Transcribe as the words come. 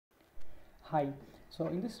Hi, so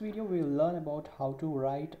in this video we will learn about how to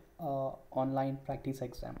write a online practice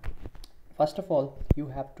exam. First of all, you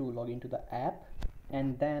have to log into the app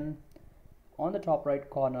and then on the top right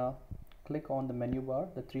corner click on the menu bar,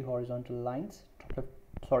 the three horizontal lines,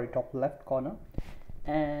 top left corner,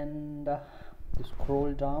 and you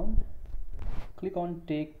scroll down, click on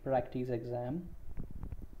take practice exam.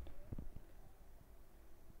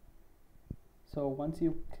 So once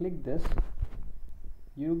you click this,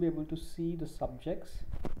 you will be able to see the subjects.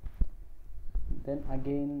 Then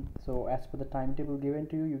again, so as per the timetable given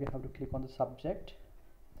to you, you have to click on the subject.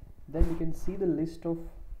 Then you can see the list of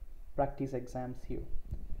practice exams here,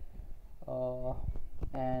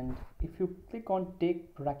 and if you click on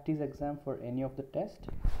take practice exam for any of the test,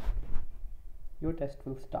 your test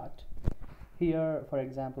will start. Here, for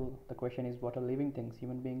example, the question is, what are living things?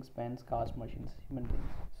 Human beings, pens, cars, machines. Human beings.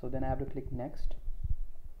 So then I have to click next.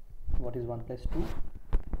 What is 1 plus 2?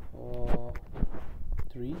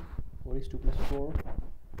 3. What is 2 plus 4?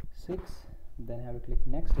 6. Then I have to click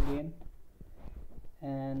next again,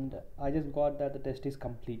 and I just got that the test is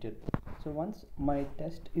completed. So once my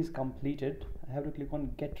test is completed, I have to click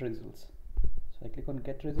on get results. So I click on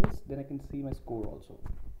get results, then I can see my score also.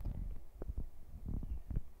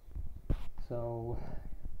 So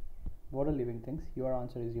what are living things? Your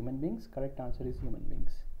answer is human beings. Correct answer is human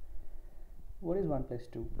beings. What is 1 plus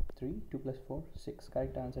 2? 3. 2 plus 4? 6.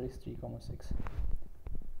 Correct answer is 3, 6.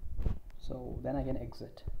 So then I can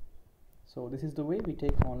exit. So this is the way we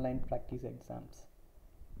take online practice exams.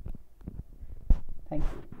 Thank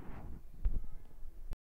you.